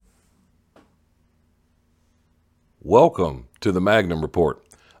Welcome to the Magnum Report.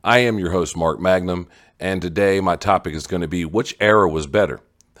 I am your host, Mark Magnum, and today my topic is going to be which era was better,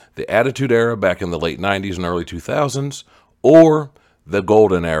 the Attitude Era back in the late 90s and early 2000s, or the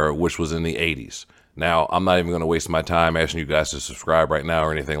Golden Era, which was in the 80s. Now, I'm not even going to waste my time asking you guys to subscribe right now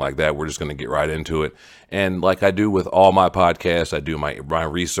or anything like that. We're just going to get right into it. And like I do with all my podcasts, I do my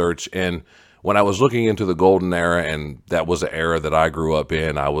research. And when I was looking into the Golden Era, and that was the era that I grew up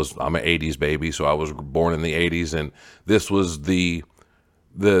in, I'm an 80s baby, so I was born in the 80s, and this was the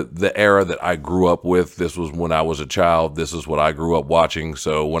era that I grew up with. This was when I was a child. This is what I grew up watching.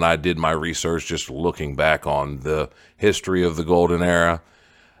 So when I did my research, just looking back on the history of the Golden Era,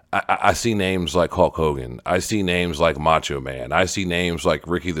 I see names like Hulk Hogan. I see names like Macho Man. I see names like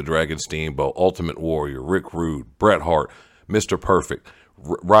Ricky the Dragon Steamboat, Ultimate Warrior, Rick Rude, Bret Hart, Mr. Perfect,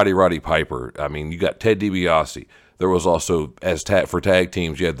 Roddy Piper. I mean, you got Ted DiBiase. There was also, for tag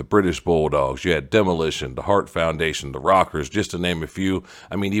teams, you had the British Bulldogs, you had Demolition, the Hart Foundation, the Rockers, just to name a few.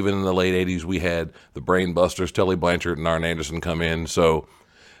 I mean, even in the late 80s, we had the Brain Busters, Tully Blanchard and Arn Anderson come in. So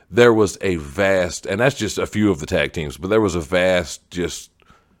there was a vast, and that's just a few of the tag teams, but there was a vast just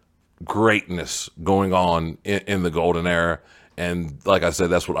greatness going on in the Golden Era. And like I said,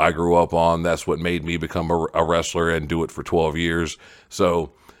 that's what I grew up on. That's what made me become a wrestler and do it for 12 years.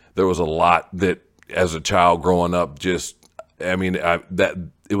 So there was a lot that, as a child growing up, that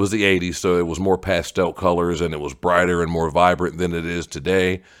it was the 80s, so it was more pastel colors and it was brighter and more vibrant than it is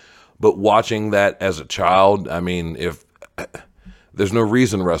today. But watching that as a child, I mean, if there's no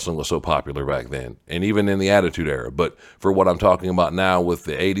reason wrestling was so popular back then, and even in the Attitude Era. But for what I'm talking about now with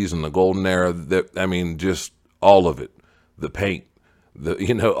the 80s and the Golden Era, just all of it. The paint,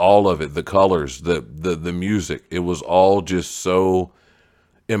 all of it, the colors, the music, it was all just so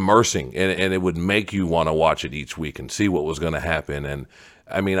immersing, and it would make you want to watch it each week and see what was going to happen. And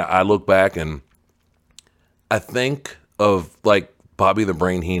I mean, I look back and I think of like Bobby the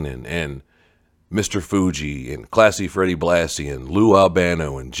Brain Heenan and Mr. Fuji and Classy Freddie Blassie and Lou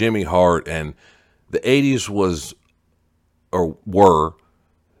Albano and Jimmy Hart, and the 80s were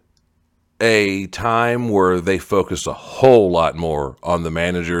a time where they focused a whole lot more on the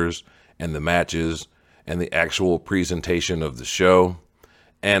managers and the matches and the actual presentation of the show.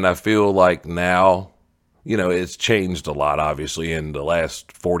 And I feel like now, it's changed a lot, obviously, in the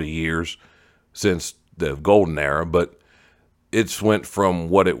last 40 years since the Golden Era, but it's went from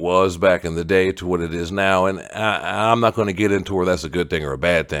what it was back in the day to what it is now. And I'm not going to get into whether that's a good thing or a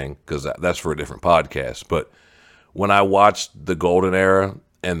bad thing, because that's for a different podcast. But when I watched the Golden Era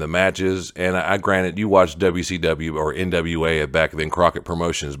and the matches, and I granted, you watched WCW or NWA back then, Crockett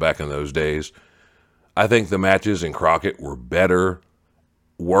Promotions back in those days. I think the matches in Crockett were better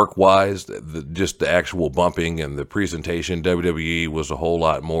work-wise, just the actual bumping and the presentation. WWE was a whole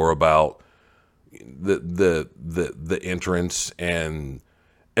lot more about the entrance and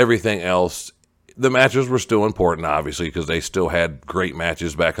everything else. The matches were still important, obviously, because they still had great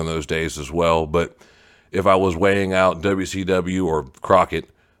matches back in those days as well. But if I was weighing out WCW or Crockett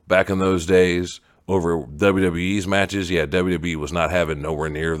back in those days over WWE's matches, WWE was not having nowhere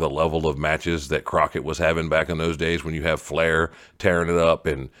near the level of matches that Crockett was having back in those days, when you have Flair tearing it up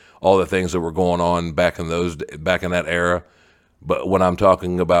and all the things that were going on back in that era. But when I'm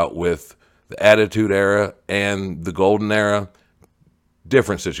talking about with the Attitude Era and the Golden Era,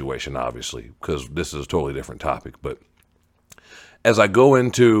 different situation, obviously, because this is a totally different topic. But as I go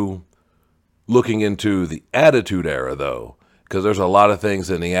into looking into the Attitude Era, though, because there's a lot of things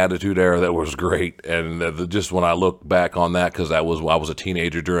in the Attitude Era that was great, and just when I look back on that, because I was a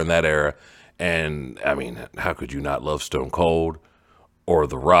teenager during that era, and I mean, how could you not love Stone Cold or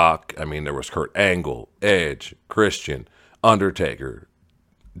The Rock? I mean, there was Kurt Angle, Edge, Christian, Undertaker,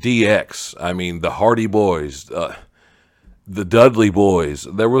 DX. I mean, the Hardy Boys, the Dudley Boys.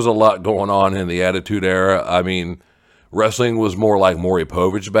 There was a lot going on in the Attitude Era. I mean, wrestling was more like Maury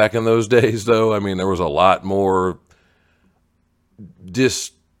Povich back in those days, though. I mean, there was a lot more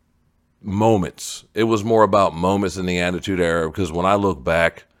just moments. It was more about moments in the Attitude Era, because when I look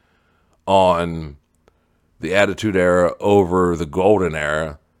back on the Attitude Era over the Golden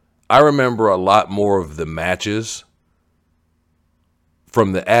Era, I remember a lot more of the matches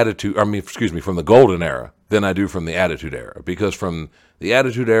from the Golden Era than I do from the Attitude Era, because from the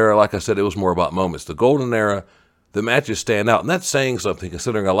Attitude Era, like I said, it was more about moments. The Golden Era, the matches stand out, and that's saying something,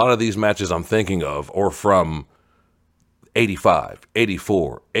 considering a lot of these matches I'm thinking of are from 85,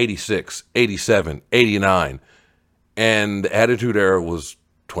 84, 86, 87, 89, and the Attitude Era was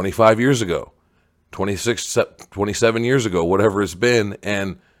 25 years ago, 26, 27 years ago, whatever it's been.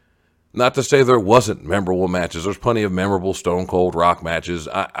 And not to say there wasn't memorable matches. There's plenty of memorable Stone Cold Rock matches.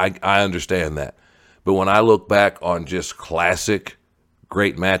 I understand that. But when I look back on just classic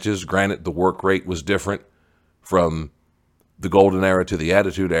great matches, granted the work rate was different from the golden era to the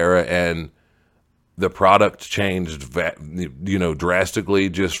attitude era, and the product changed, drastically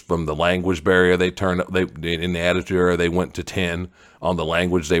just from the language barrier. In the attitude era, they went to 10 on the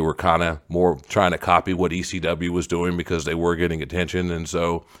language. They were kind of more trying to copy what ECW was doing because they were getting attention. And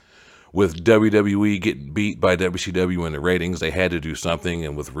so with WWE getting beat by WCW in the ratings, they had to do something.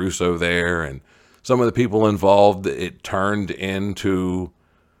 And with Russo there and some of the people involved, it turned into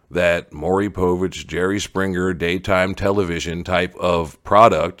that Maury Povich, Jerry Springer, daytime television type of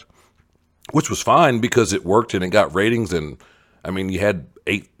product, which was fine because it worked and it got ratings. And I mean, you had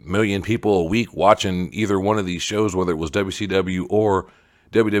 8 million people a week watching either one of these shows, whether it was WCW or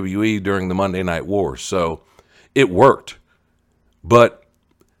WWE during the Monday Night Wars. So it worked. But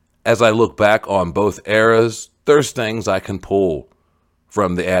as I look back on both eras, there's things I can pull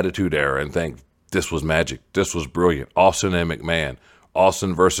from the Attitude Era and think, this was magic. This was brilliant. Austin and McMahon.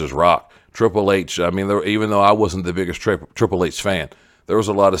 Austin versus Rock. Triple H. I mean, even though I wasn't the biggest Triple H fan, there was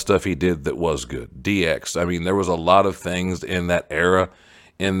a lot of stuff he did that was good. DX. I mean, there was a lot of things in that era,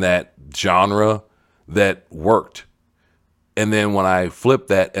 in that genre, that worked. And then when I flip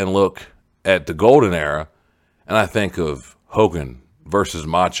that and look at the Golden Era, and I think of Hogan versus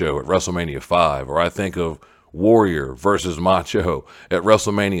Macho at WrestleMania 5, or I think of Warrior versus Macho at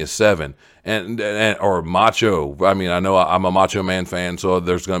WrestleMania 7, or Macho. I mean, I know I'm a Macho Man fan, so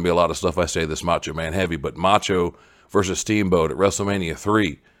there's going to be a lot of stuff I say that's Macho Man heavy, but Macho versus Steamboat at WrestleMania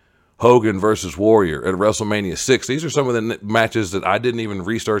 3, Hogan versus Warrior at WrestleMania 6. These are some of the matches that I didn't even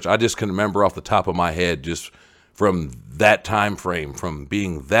research. I just can remember off the top of my head, just from that time frame, from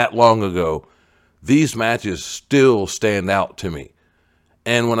being that long ago. These matches still stand out to me.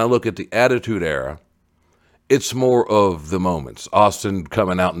 And when I look at the Attitude Era, it's more of the moments. Austin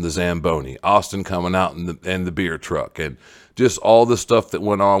coming out in the Zamboni, Austin coming out in the beer truck, and just all the stuff that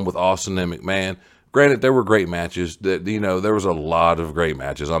went on with Austin and McMahon. Granted, there were great matches. There was a lot of great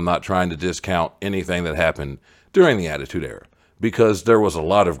matches. I'm not trying to discount anything that happened during the Attitude Era because there was a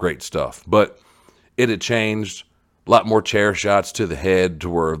lot of great stuff. But it had changed. A lot more chair shots to the head to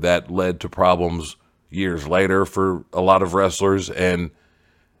where that led to problems years later for a lot of wrestlers. And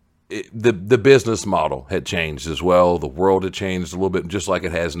the business model had changed as well. The world had changed a little bit, just like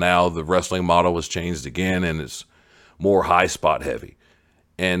it has now. The wrestling model has changed again, and it's more high spot heavy.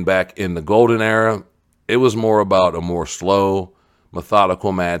 And back in the Golden Era, it was more about a more slow,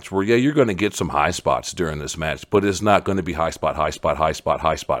 methodical match where, yeah, you're going to get some high spots during this match, but it's not going to be high spot, high spot, high spot,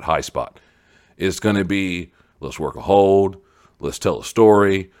 high spot, high spot. It's going to be, let's work a hold, let's tell a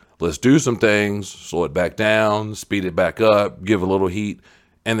story, let's do some things, slow it back down, speed it back up, give a little heat,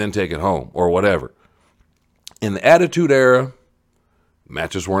 and then take it home or whatever. In the Attitude Era,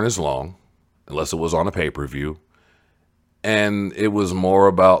 matches weren't as long, unless it was on a pay-per-view. And it was more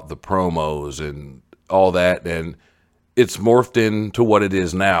about the promos and all that. And it's morphed into what it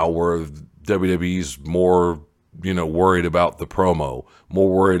is now, where WWE's more, worried about the promo, more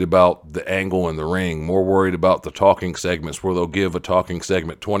worried about the angle in the ring, more worried about the talking segments, where they'll give a talking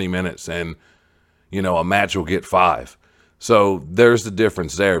segment 20 minutes and, a match will get 5. So there's the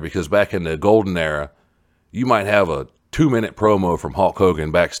difference there, because back in the Golden Era, you might have a 2-minute promo from Hulk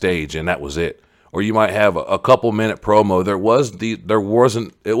Hogan backstage and that was it. Or you might have a couple-minute promo.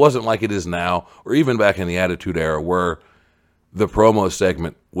 It wasn't like it is now, or even back in the Attitude Era, where the promo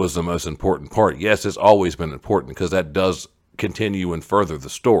segment was the most important part. Yes, it's always been important because that does continue and further the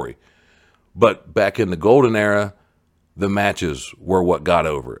story. But back in the Golden Era, the matches were what got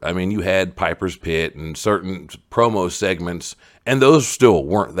over. I mean, you had Piper's Pit and certain promo segments, and those still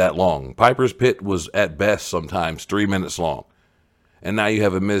weren't that long. Piper's Pit was at best sometimes 3 minutes long. And now you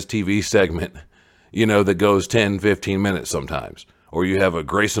have a Miz TV segment, that goes 10, 15 minutes sometimes. Or you have a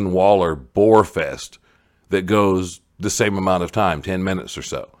Grayson Waller Boar Fest that goes the same amount of time, 10 minutes or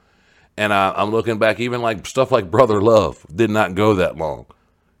so. And I'm looking back, even like stuff like Brother Love did not go that long.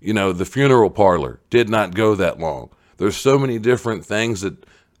 The Funeral Parlor did not go that long. There's so many different things that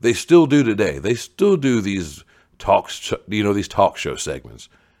they still do today. They still do these these talk show segments,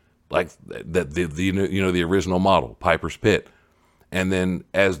 like that. The original model, Piper's Pit. And then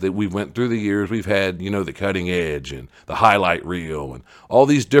we went through the years, we've had, the Cutting Edge and the Highlight Reel and all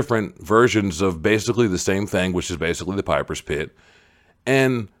these different versions of basically the same thing, which is basically the Piper's Pit.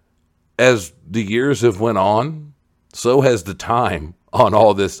 And as the years have went on, so has the time on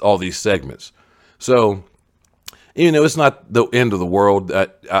all these segments. So, it's not the end of the world.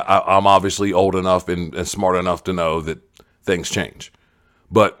 I'm obviously old enough and smart enough to know that things change.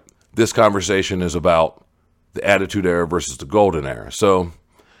 But this conversation is about the Attitude Era versus the Golden Era. So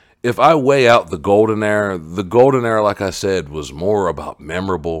if I weigh out the golden era, like I said, was more about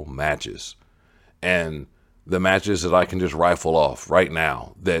memorable matches. And the matches that I can just rifle off right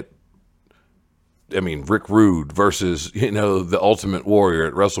now Rick Rude versus, the Ultimate Warrior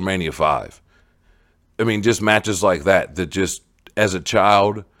at WrestleMania 5. Just matches like that just, as a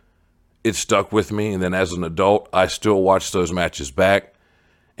child, it stuck with me. And then as an adult, I still watch those matches back.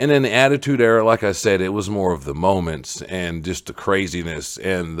 And in the Attitude Era, like I said, it was more of the moments and just the craziness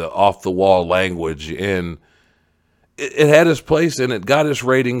and the off-the-wall language. And it had its place, and it got its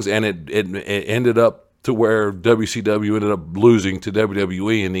ratings, and it ended up to where WCW ended up losing to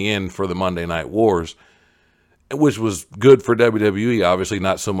WWE in the end for the Monday Night Wars, which was good for WWE, obviously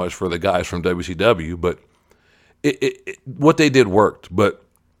not so much for the guys from WCW, but what they did worked. But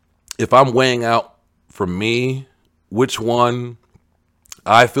if I'm weighing out for me which one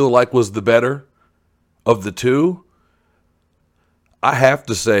I feel like was the better of the two, I have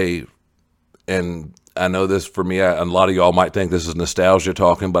to say, and I know this for me, a lot of y'all might think this is nostalgia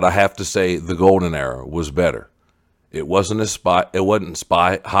talking, but I have to say the Golden Era was better. It wasn't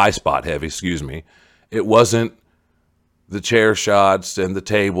high spot heavy, excuse me. It wasn't the chair shots and the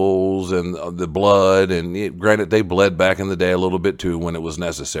tables and the blood, and granted they bled back in the day a little bit too when it was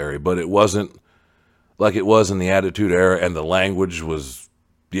necessary, but it wasn't like it was in the Attitude Era, and the language was,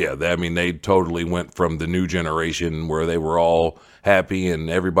 they totally went from the new generation where they were all happy and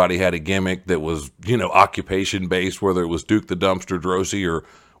everybody had a gimmick that was, occupation based, whether it was Duke the Dumpster Drosy or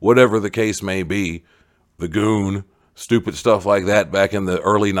whatever the case may be, the Goon, stupid stuff like that back in the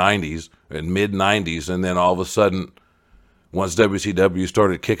early 90s and mid 90s. And then all of a sudden, once WCW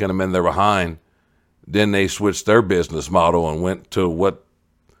started kicking them in their behind, then they switched their business model and went to what,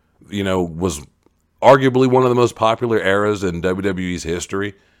 was arguably one of the most popular eras in WWE's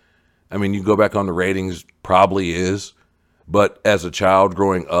history. You go back on the ratings, probably is. But as a child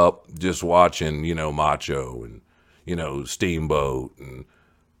growing up, just watching, Macho and, Steamboat and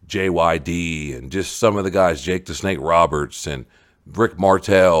JYD and just some of the guys, Jake the Snake Roberts and Rick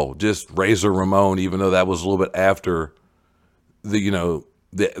Martel, just Razor Ramon, even though that was a little bit after the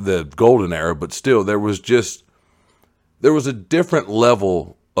Golden Era, but still there was a different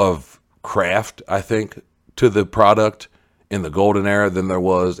level of craft, I think, to the product in the Golden Era than there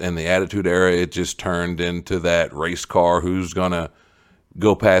was in the Attitude Era. It just turned into that race car, who's going to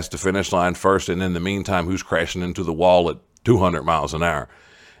go past the finish line first, and in the meantime, who's crashing into the wall at 200 miles an hour.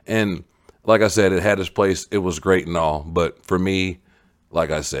 And like I said, it had its place. It was great and all. But for me,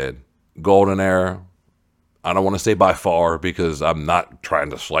 like I said, Golden Era, I don't want to say by far, because I'm not trying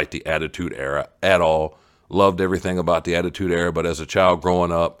to slight the Attitude Era at all. Loved everything about the Attitude Era, but as a child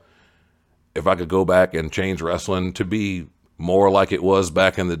growing up, if I could go back and change wrestling to be more like it was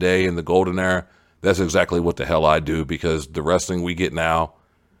back in the day in the Golden Era, that's exactly what the hell I do, because the wrestling we get now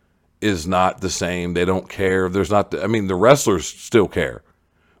is not the same. They don't care. The wrestlers still care,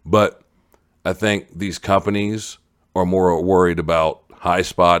 but I think these companies are more worried about high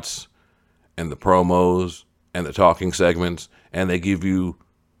spots and the promos and the talking segments, and they give you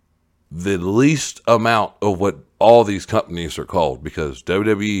the least amount of what all these companies are called, because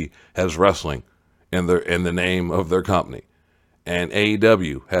WWE has wrestling in the name of their company, and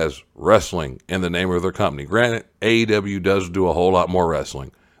AEW has wrestling in the name of their company. Granted, AEW does do a whole lot more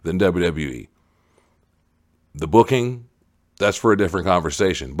wrestling than WWE. The booking, that's for a different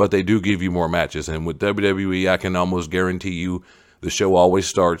conversation, but they do give you more matches. And with WWE, I can almost guarantee you the show always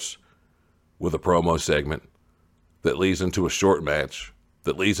starts with a promo segment that leads into a short match,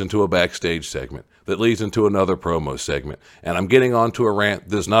 that leads into a backstage segment, that leads into another promo segment. And I'm getting onto a rant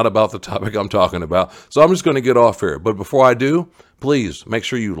that's not about the topic I'm talking about, so I'm just going to get off here. But before I do, please make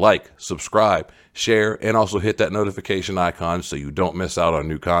sure you like, subscribe, share, and also hit that notification icon so you don't miss out on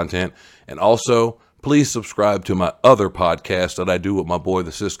new content. And also, please subscribe to my other podcast that I do with my boy,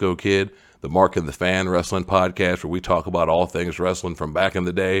 the Cisco Kid, the Mark and the Fan Wrestling Podcast, where we talk about all things wrestling from back in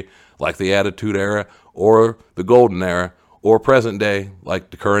the day, like the Attitude Era or the Golden Era, or present day, like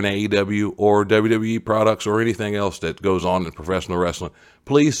the current AEW or WWE products or anything else that goes on in professional wrestling.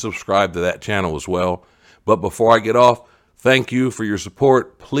 Please subscribe to that channel as well. But before I get off, thank you for your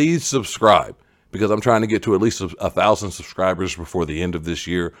support. Please subscribe, because I'm trying to get to at least 1,000 subscribers before the end of this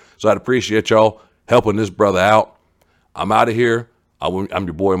year. So I'd appreciate y'all helping this brother out. I'm out of here. I'm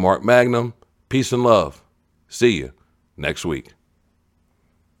your boy, Mark Magnum. Peace and love. See you next week.